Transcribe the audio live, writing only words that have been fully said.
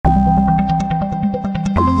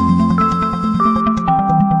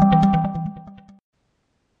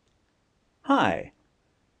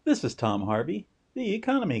This is Tom Harvey, the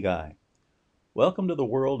economy guy. Welcome to the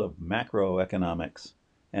world of macroeconomics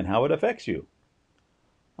and how it affects you.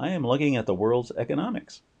 I am looking at the world's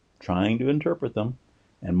economics, trying to interpret them,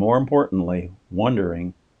 and more importantly,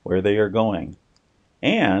 wondering where they are going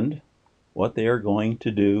and what they are going to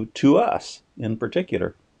do to us in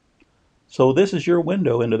particular. So, this is your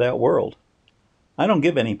window into that world. I don't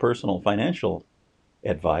give any personal financial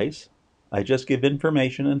advice, I just give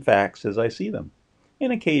information and facts as I see them,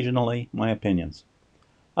 and occasionally my opinions.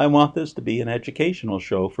 I want this to be an educational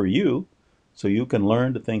show for you so you can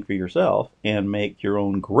learn to think for yourself and make your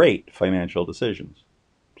own great financial decisions.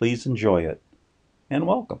 Please enjoy it and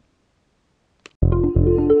welcome.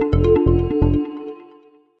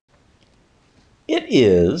 It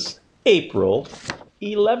is April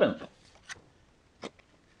 11th,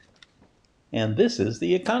 and this is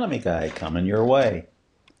the Economy Guy coming your way.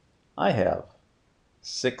 I have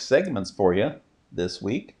 6 segments for you this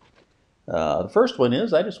week. The first one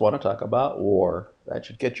is I just want to talk about war. That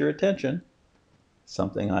should get your attention.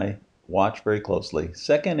 Something I watch very closely.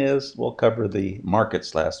 Second is we'll cover the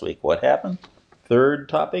markets last week. What happened? Third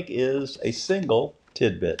topic is a single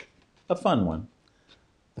tidbit, a fun one.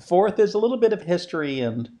 The fourth is a little bit of history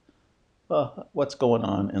and what's going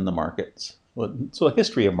on in the markets. So a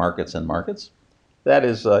history of markets and markets. That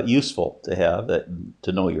is useful to have,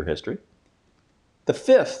 to know your history. The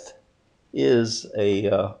fifth is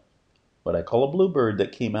a what I call a bluebird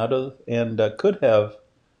that came out of and could have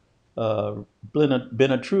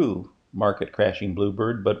been a true market crashing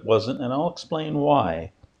bluebird, but wasn't, and I'll explain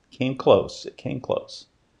why. Came close. It came close.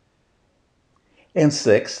 And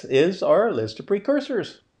sixth is our list of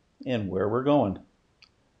precursors and where we're going.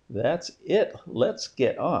 That's it. Let's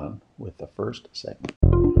get on with the first segment.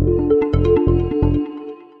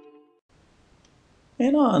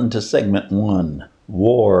 And on to segment 1,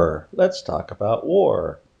 war. Let's talk about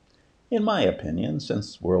war. In my opinion,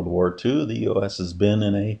 since World War II, the U.S. has been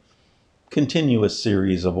in a continuous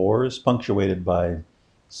series of wars punctuated by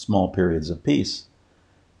small periods of peace.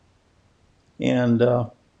 And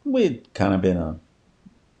we've kind of been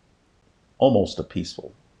almost a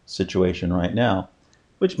peaceful situation right now,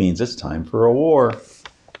 which means it's time for a war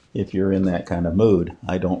if you're in that kind of mood.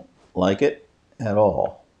 I don't like it at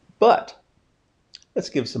all. But let's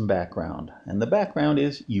give some background. And the background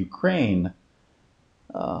is Ukraine.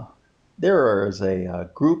 There is a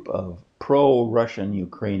group of pro-Russian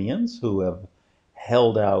Ukrainians who have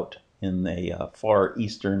held out in the far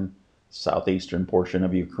eastern, southeastern portion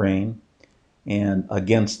of Ukraine and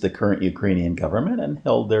against the current Ukrainian government and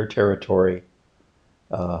held their territory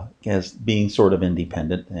as being sort of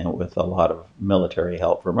independent and with a lot of military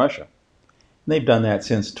help from Russia. And they've done that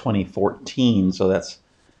since 2014, so that's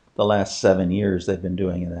the last 7 years they've been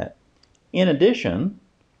doing that. In addition,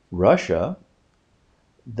 Russia,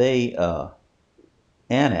 they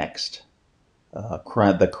annexed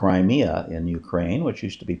the Crimea in Ukraine, which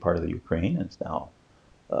used to be part of the Ukraine, and it's now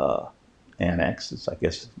annexed. It's, I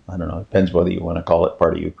guess, I don't know, it depends whether you want to call it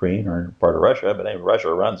part of Ukraine or part of Russia, but anyway,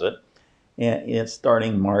 Russia runs it. And it's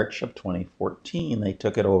starting March of 2014, they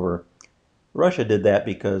took it over. Russia did that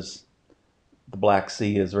because the Black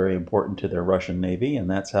Sea is very important to their Russian Navy, and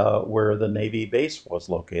that's where the Navy base was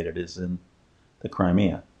located, is in the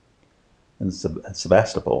Crimea. In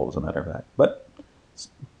Sevastopol, as a matter of fact. But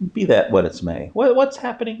be that what it may. What's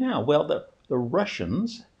happening now? Well, the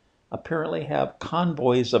Russians apparently have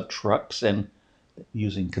convoys of trucks and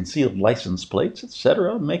using concealed license plates,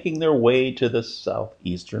 etc., making their way to the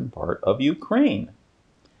southeastern part of Ukraine.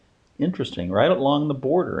 Interesting, right along the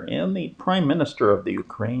border. And the prime minister of the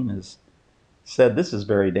Ukraine has said this is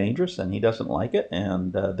very dangerous and he doesn't like it.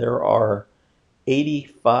 And there are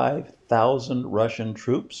 85,000 Russian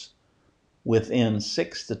troops within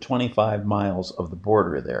 6 to 25 miles of the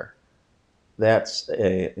border there. This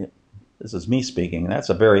is me speaking, that's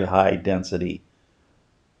a very high density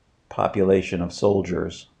population of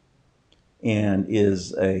soldiers and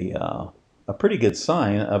is a pretty good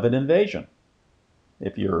sign of an invasion.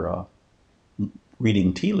 If you're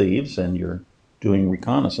reading tea leaves and you're doing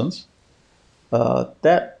reconnaissance,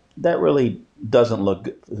 that really doesn't look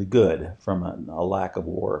good from a lack of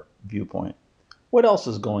war viewpoint. What else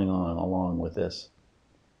is going on along with this?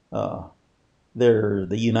 The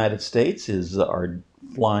United States are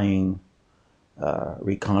flying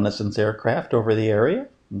reconnaissance aircraft over the area.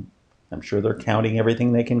 I'm sure they're counting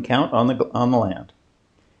everything they can count on the land.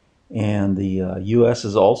 And the U.S.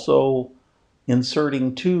 is also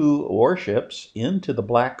inserting 2 warships into the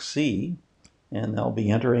Black Sea, and they'll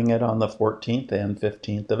be entering it on the 14th and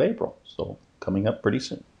 15th of April, so coming up pretty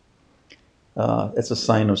soon. It's a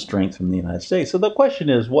sign of strength from the United States. So the question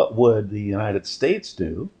is, what would the United States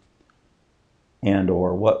do, and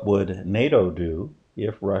or what would NATO do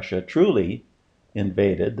if Russia truly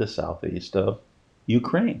invaded the southeast of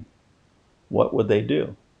Ukraine? What would they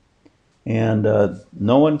do? And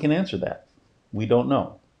no one can answer that. We don't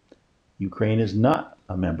know. Ukraine is not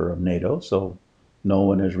a member of NATO, so no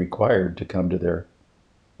one is required to come to their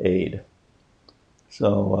aid.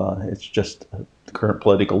 So it's just the current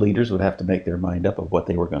political leaders would have to make their mind up of what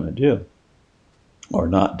they were going to do or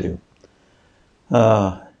not do.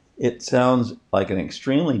 It sounds like an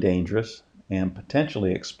extremely dangerous and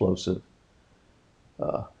potentially explosive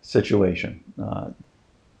situation.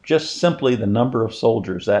 Just simply the number of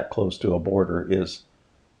soldiers that close to a border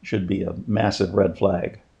should be a massive red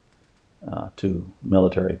flag to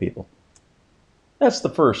military people. That's the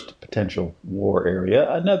first potential war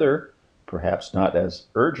area. Another, perhaps not as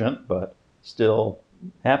urgent, but still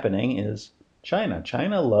happening, is China.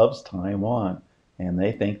 China loves Taiwan, and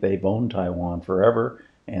they think they've owned Taiwan forever,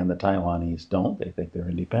 and the Taiwanese don't. They think they're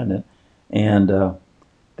independent. And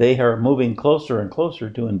they are moving closer and closer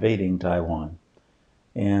to invading Taiwan.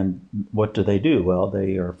 And what do? Well,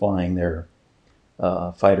 they are flying their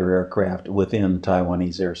fighter aircraft within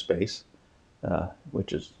Taiwanese airspace,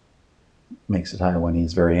 which makes the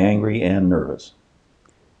Taiwanese very angry and nervous.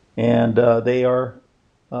 And they are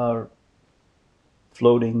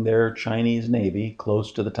floating their Chinese Navy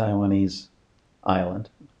close to the Taiwanese island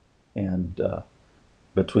and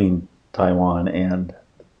between Taiwan and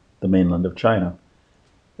the mainland of China.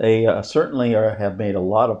 They certainly have made a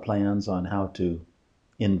lot of plans on how to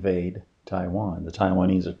invade Taiwan. The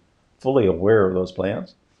Taiwanese are fully aware of those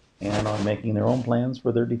plans and are making their own plans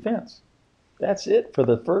for their defense. That's it for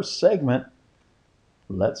the first segment.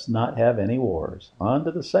 Let's not have any wars. On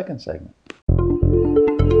to the second segment.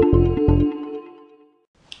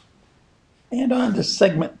 And on to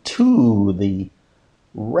segment 2, the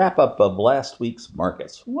wrap up of last week's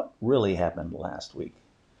markets. What really happened last week?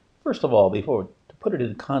 First of all, to put it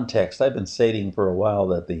in context, I've been stating for a while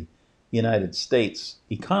that the United States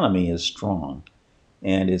economy is strong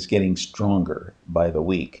and is getting stronger by the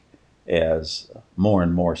week as more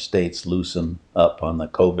and more states loosen up on the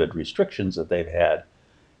COVID restrictions that they've had.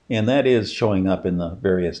 And that is showing up in the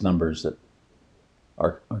various numbers that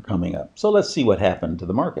are coming up. So let's see what happened to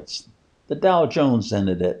the markets. The Dow Jones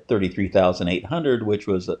ended at 33,800, which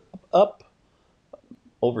was up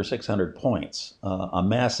over 600 points. A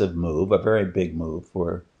massive move, a very big move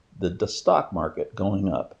for the stock market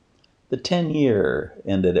going up. The 10-year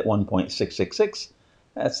ended at 1.666.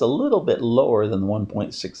 That's a little bit lower than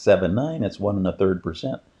 1.679. It's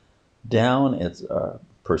 1.33% down. It's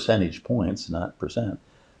percentage points, not percent.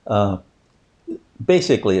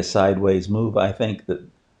 Basically a sideways move. I think that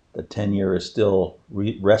the 10-year is still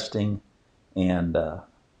resting, and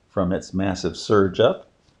from its massive surge up,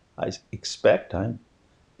 I'd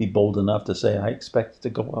be bold enough to say I expect it to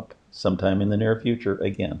go up sometime in the near future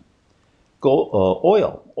again.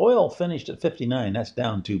 Oil finished at 59. That's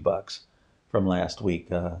down $2 from last week.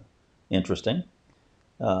 Interesting.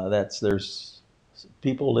 There's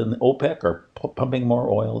people in OPEC are pumping more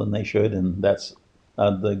oil than they should, and that's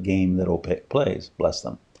the game that OPEC plays. Bless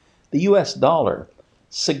them. The U.S. dollar,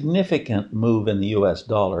 significant move in the U.S.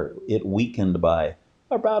 dollar. It weakened by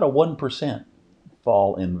about a 1%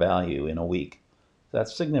 fall in value in a week.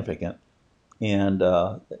 That's significant, and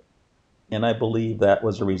I believe that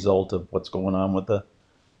was a result of what's going on with the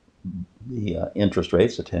interest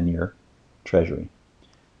rates, the 10-year Treasury.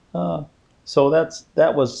 So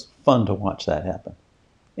that was fun to watch that happen.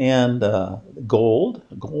 And gold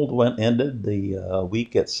ended the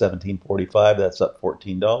week at 1745. That's up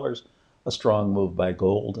 $14. A strong move by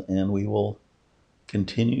gold, and we will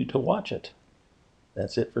continue to watch it.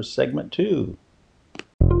 That's it for segment 2.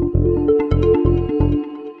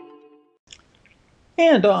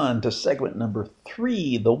 And on to segment number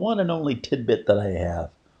 3, the one and only tidbit that I have.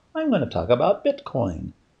 I'm going to talk about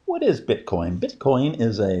Bitcoin. What is Bitcoin? Bitcoin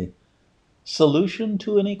is a solution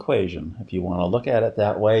to an equation. If you want to look at it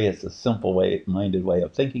that way, it's a simple-minded way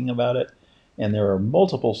of thinking about it. And there are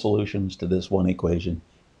multiple solutions to this one equation.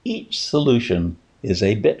 Each solution is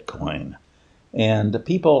a Bitcoin. And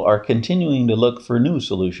people are continuing to look for new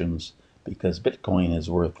solutions because Bitcoin is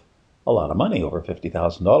worth a lot of money, over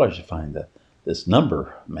 $50,000. You find this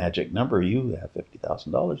magic number, you have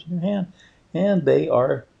 $50,000 in your hand. And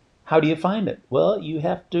how do you find it? Well, you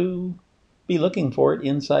have to be looking for it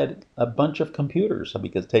inside a bunch of computers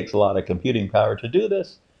because it takes a lot of computing power to do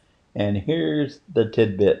this. And here's the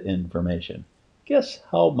tidbit information. Guess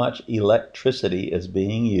how much electricity is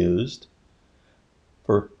being used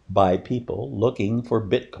for by people looking for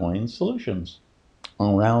Bitcoin solutions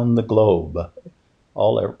around the globe,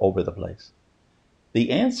 all over the place. The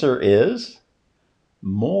answer is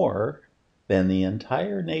more than the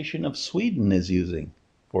entire nation of Sweden is using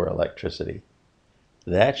for electricity.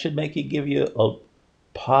 That should give you a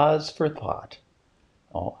pause for thought.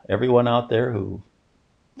 Everyone out there who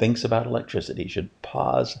thinks about electricity should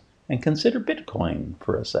pause and consider Bitcoin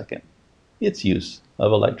for a second, its use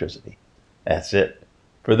of electricity. That's it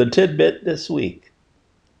for the tidbit this week.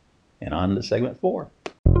 And on to segment 4.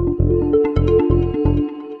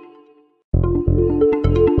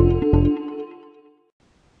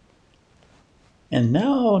 And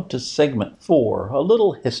now to segment 4, a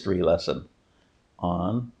little history lesson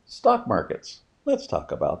on stock markets. Let's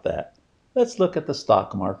talk about that. Let's look at the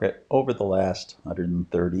stock market over the last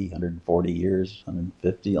 130, 140 years,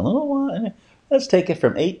 150, a little while. Let's take it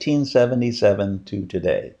from 1877 to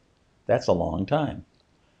today. That's a long time.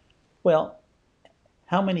 Well,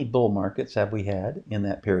 how many bull markets have we had in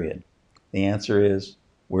that period? The answer is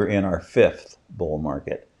we're in our 5th bull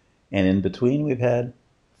market. And in between, we've had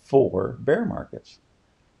 4 bear markets.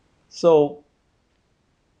 So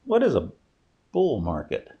what is a bull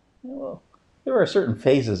market? Well, there are certain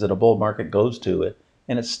phases that a bull market goes to,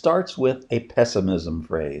 and it starts with a pessimism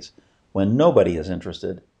phase. When nobody is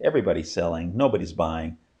interested, everybody's selling, nobody's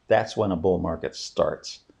buying, that's when a bull market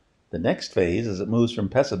starts. The next phase is it moves from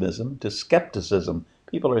pessimism to skepticism.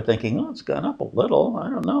 People are thinking, oh, it's gone up a little, I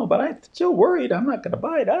don't know, but I'm still worried, I'm not going to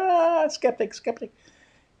buy it. Skeptic.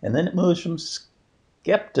 And then it moves from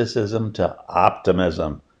skepticism to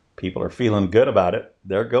optimism. People are feeling good about it.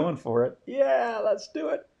 They're going for it. Yeah, let's do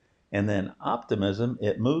it. And then optimism,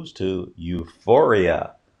 it moves to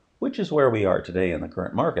euphoria, which is where we are today in the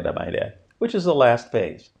current market, I might add, which is the last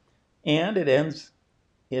phase. And it ends,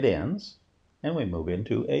 and we move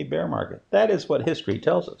into a bear market. That is what history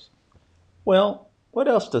tells us. Well, what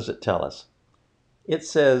else does it tell us? It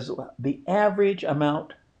says the average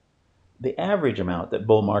amount that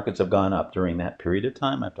bull markets have gone up during that period of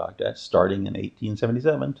time I've talked about, starting in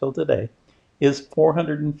 1877 till today, is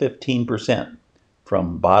 415%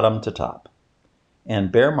 from bottom to top.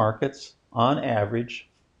 And bear markets, on average,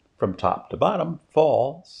 from top to bottom,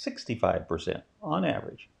 fall 65% on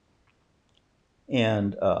average.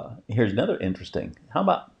 And here's another interesting. How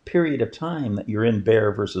about period of time that you're in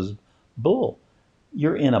bear versus bull?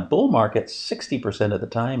 You're in a bull market 60% of the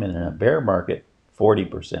time, and in a bear market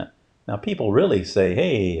 40%. Now, people really say,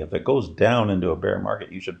 hey, if it goes down into a bear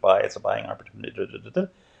market, you should buy. It's a buying opportunity.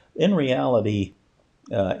 In reality,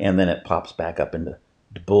 and then it pops back up into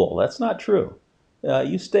bull. That's not true.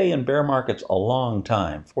 You stay in bear markets a long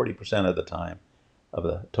time, 40% of the time, of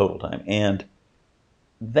the total time. And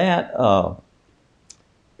that,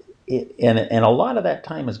 and a lot of that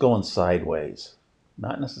time is going sideways,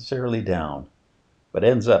 not necessarily down, but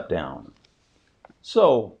ends up down.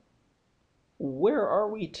 So where are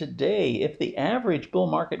we today? If the average bull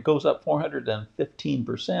market goes up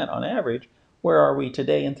 415% on average, where are we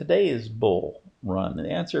today in today's bull run? And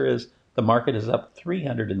the answer is the market is up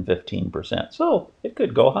 315%. So it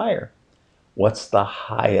could go higher. What's the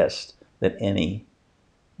highest that any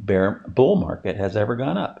bull market has ever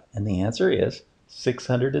gone up? And the answer is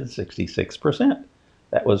 666%.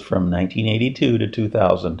 That was from 1982 to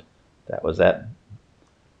 2000. That was that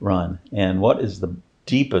run. And what is the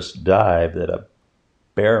deepest dive that a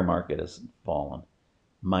bear market has fallen?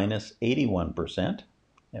 Minus 81%.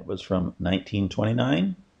 It was from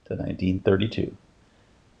 1929 to 1932.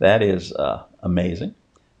 That is amazing.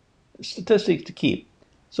 Statistics to keep.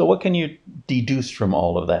 So what can you deduce from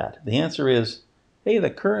all of that? The answer is, hey, the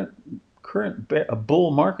current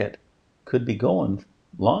bull market could be going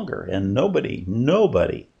longer, and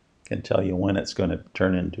nobody can tell you when it's going to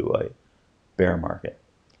turn into a bear market.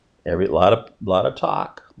 A lot of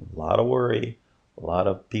talk, a lot of worry, a lot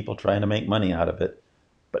of people trying to make money out of it,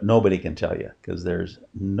 but nobody can tell you because there's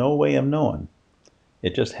no way of knowing.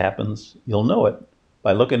 It just happens. You'll know it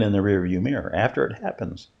by looking in the rearview mirror. After it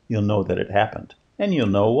happens, you'll know that it happened, and you'll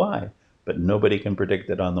know why, but nobody can predict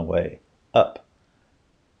it on the way up.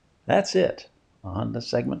 That's it. On to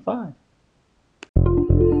segment 5.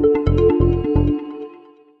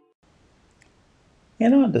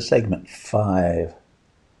 And on to segment 5.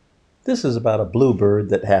 This is about a bluebird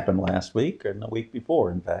that happened last week, or the week before,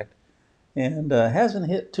 in fact, and hasn't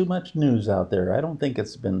hit too much news out there. I don't think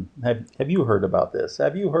it's been. Have you heard about this?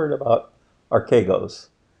 Have you heard about Archegos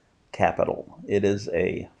Capital? It is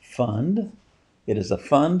a fund. It is a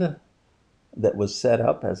fund that was set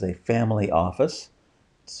up as a family office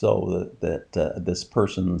so that this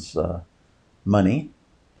person's money,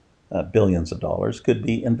 billions of dollars, could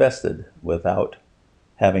be invested without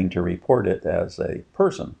having to report it as a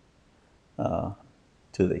person uh,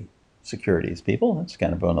 to the securities people. That's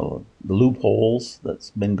kind of one of the loopholes that's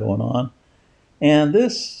been going on. And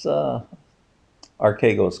this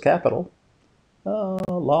Archegos Capital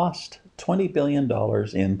lost $20 billion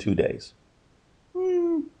in 2 days.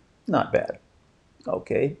 Not bad.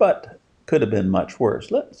 Okay, but could have been much worse.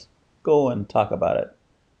 Let's go and talk about it.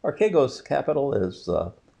 Archegos Capital is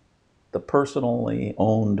the personally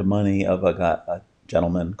owned money of a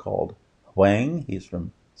gentleman called Hwang. He's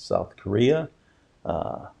from South Korea.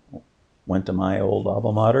 Uh, Went to my old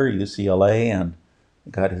alma mater, UCLA, and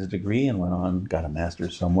got his degree and went on, got a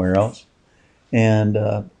master's somewhere else, and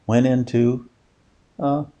went into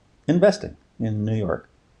uh, investing in New York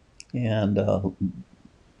and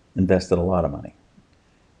invested a lot of money.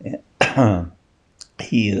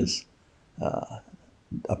 He is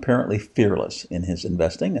apparently fearless in his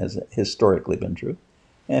investing, as historically been true,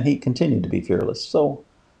 and he continued to be fearless. So,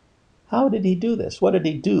 how did he do this? What did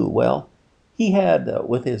he do? Well, he had,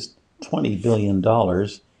 with his $20 billion,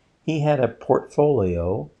 he had a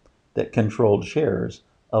portfolio that controlled shares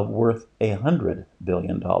of worth $100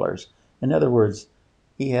 billion. In other words,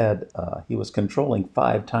 he was controlling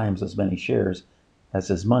 5 times as many shares as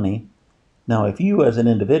his money. Now, if you as an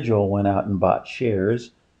individual went out and bought shares,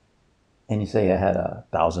 and you say I had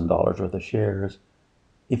 $1,000 worth of shares,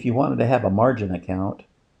 if you wanted to have a margin account,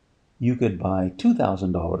 you could buy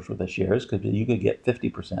 $2,000 worth of shares because you could get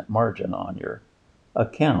 50% margin on your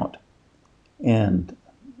account. And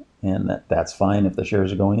that's fine if the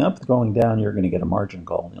shares are going up. If they're going down, you're going to get a margin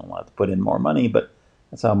call and you'll have to put in more money, but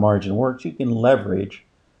that's how margin works. You can leverage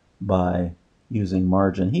by using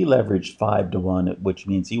margin. He leveraged 5 to 1, which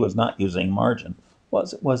means he was not using margin.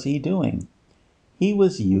 What was he doing? He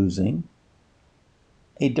was using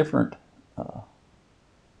a different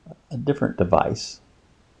device,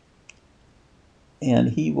 and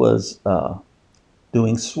he was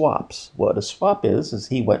doing swaps. What a swap is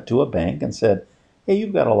he went to a bank and said, "Hey,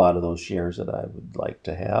 you've got a lot of those shares that I would like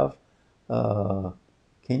to have. Uh,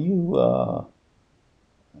 can you?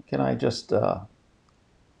 Can I just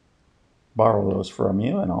borrow those from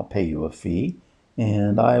you, and I'll pay you a fee,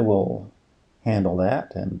 and I will handle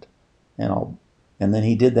that, and I'll." And then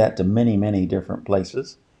he did that to many, many different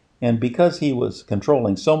places. And because he was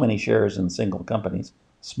controlling so many shares in single companies,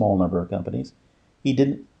 small number of companies, he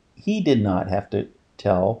did not have to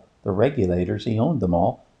tell the regulators he owned them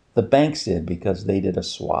all. The banks did because they did a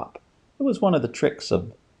swap. It was one of the tricks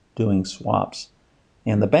of doing swaps.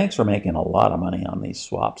 And the banks were making a lot of money on these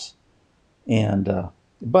swaps. And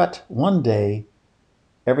but one day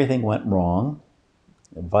everything went wrong.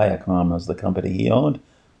 Viacom was the company he owned.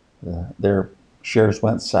 Their shares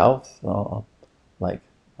went south, like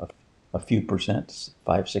a, a few percent,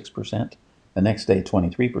 5-6%. The next day,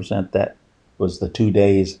 23%. That was the 2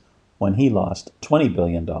 days when he lost $20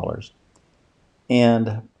 billion.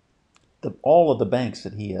 And all of the banks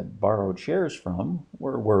that he had borrowed shares from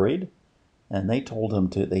were worried, and they told him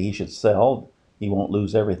that he should sell. He won't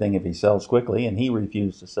lose everything if he sells quickly, and he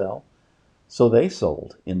refused to sell. So they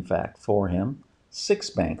sold, in fact, for him. 6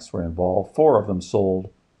 banks were involved. 4 of them sold.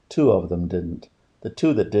 2 of them didn't. The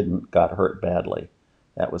 2 that didn't got hurt badly.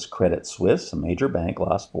 That was Credit Suisse, a major bank,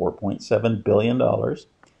 lost $4.7 billion,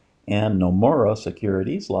 and Nomura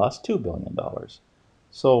Securities lost $2 billion.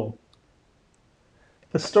 So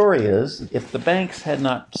the story is, if the banks had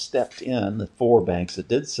not stepped in, the 4 banks that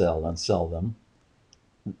did sell and sell them,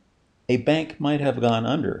 a bank might have gone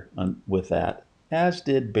under with that, as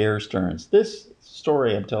did Bear Stearns. This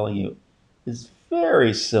story I'm telling you is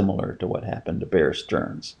very similar to what happened to Bear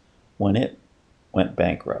Stearns when it went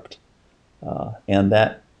bankrupt. And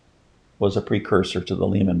that was a precursor to the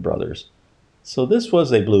Lehman Brothers. So this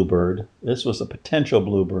was a bluebird. This was a potential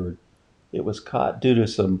bluebird. It was caught due to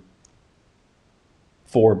some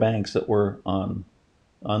 4 banks that were on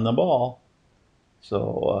the ball.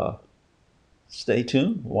 So stay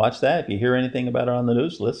tuned. Watch that. If you hear anything about it on the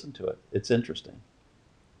news, listen to it. It's interesting.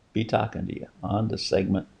 Be talking to you. On to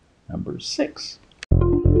segment number 6.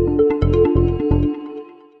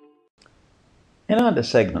 And on to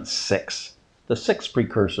segment 6. The 6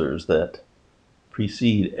 precursors that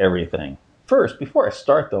precede everything. First, before I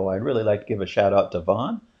start though, I'd really like to give a shout out to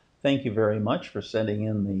Vaughn. Thank you very much for sending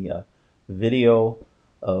in the video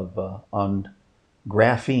of on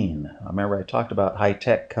graphene. I remember I talked about high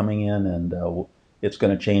tech coming in, and it's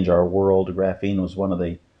going to change our world. Graphene was one of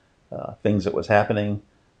the things that was happening.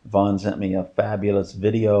 Vaughn sent me a fabulous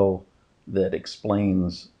video that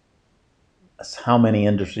explains how many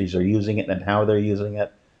industries are using it and how they're using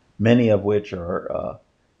it, many of which are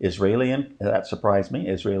Israeli. That surprised me.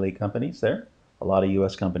 Israeli companies there. A lot of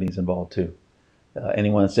U.S. companies involved too.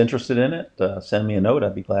 Anyone that's interested in it, send me a note.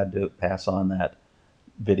 I'd be glad to pass on that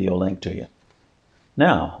video link to you.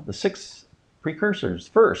 Now, the 6 precursors.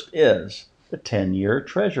 First is the 10-year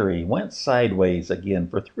Treasury. Went sideways again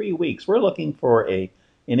for 3 weeks. We're looking for an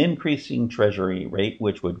increasing Treasury rate,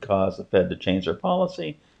 which would cause the Fed to change their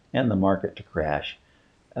policy and the market to crash.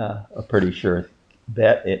 A pretty sure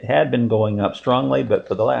bet. It had been going up strongly, but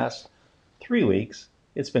for the last 3 weeks,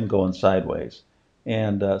 it's been going sideways.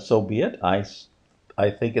 And so be it. I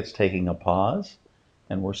think it's taking a pause,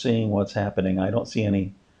 and we're seeing what's happening. I don't see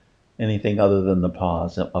anything other than the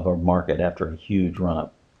pause of a market after a huge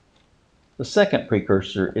run-up. The second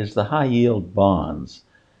precursor is the high-yield bonds.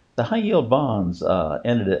 The high-yield bonds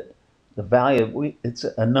ended at the value. It's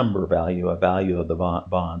a number value, a value of the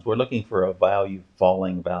bonds. We're looking for a value,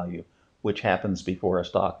 falling value, which happens before a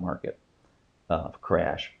stock market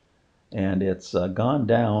crash. And it's gone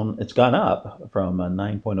down. It's gone up from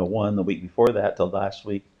 9.01 the week before that till last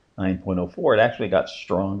week 9.04. It actually got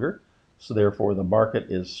stronger, so therefore the market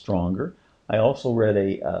is stronger. I also read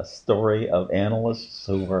a story of analysts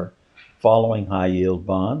who are following high yield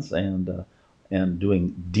bonds and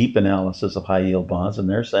doing deep analysis of high yield bonds, and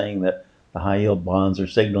they're saying that the high yield bonds are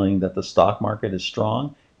signaling that the stock market is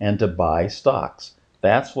strong and to buy stocks.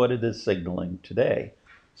 That's what it is signaling today.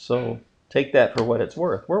 So take that for what it's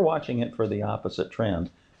worth. We're watching it for the opposite trend.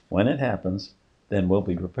 When it happens, then we'll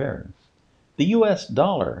be prepared. The U.S.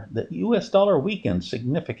 dollar weakened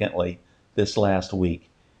significantly this last week,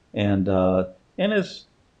 and I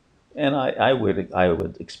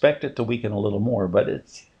would expect it to weaken a little more, but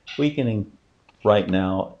it's weakening right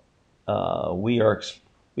now. We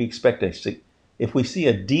expect if we see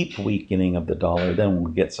a deep weakening of the dollar, then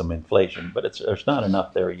we'll get some inflation, but there's not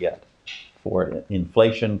enough there yet for it.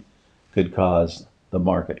 Inflation could cause the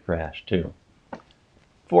market crash too.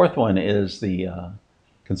 Fourth one is the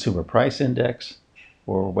consumer price index.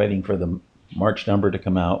 We're waiting for the March number to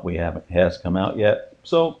come out. Has come out yet,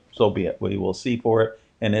 so be it. We will see for it,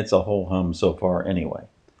 and it's a whole hum so far anyway.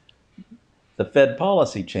 The Fed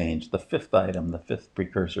policy change, the fifth item, the fifth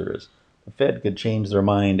precursor is the Fed could change their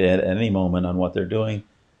mind at any moment on what they're doing,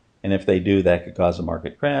 and if they do, that could cause a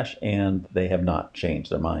market crash, and they have not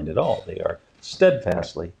changed their mind at all. They are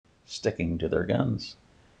steadfastly sticking to their guns.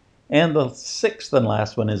 And the sixth and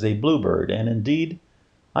last one is a bluebird, and indeed,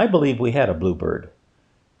 I believe we had a bluebird,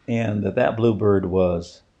 and that bluebird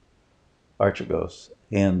was Archegos.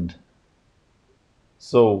 And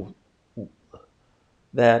so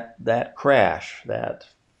that crash, that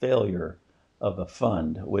failure of a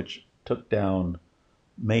fund, which took down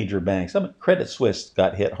major banks. Credit Suisse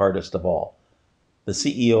got hit hardest of all. The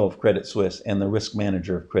CEO of Credit Suisse and the risk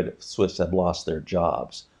manager of Credit Suisse have lost their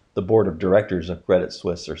jobs. The board of directors of Credit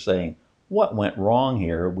Suisse are saying, what went wrong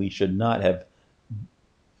here? We should not have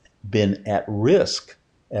been at risk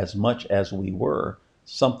as much as we were.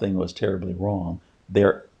 Something was terribly wrong.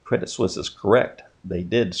 Their Credit Suisse is correct. They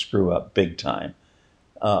did screw up big time.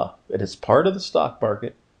 It is part of the stock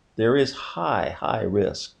market. There is high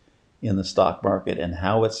risk in the stock market and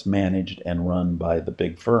how it's managed and run by the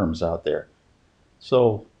big firms out there.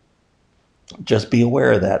 So just be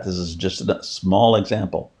aware of that. This is just a small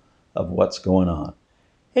example of what's going on.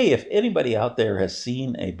 Hey, if anybody out there has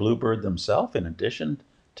seen a bluebird themselves in addition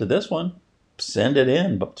to this one, send it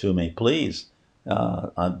in to me, please.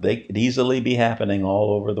 They could easily be happening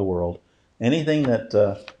all over the world. Anything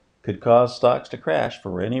that could cause stocks to crash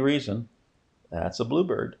for any reason, that's a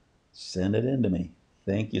bluebird. Send it in to me.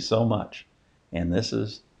 Thank you so much. And this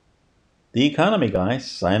is The Economy Guy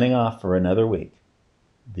signing off for another week.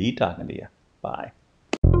 Be talking to you. Bye.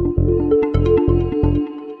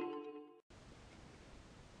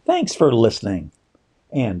 Thanks for listening.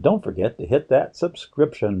 And don't forget to hit that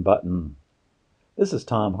subscription button. This is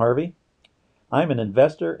Tom Harvey. I'm an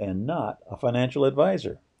investor and not a financial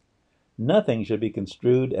advisor. Nothing should be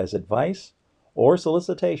construed as advice or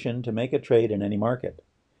solicitation to make a trade in any market.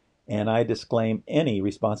 And I disclaim any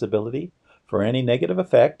responsibility for any negative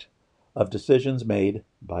effect of decisions made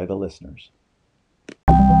by the listeners.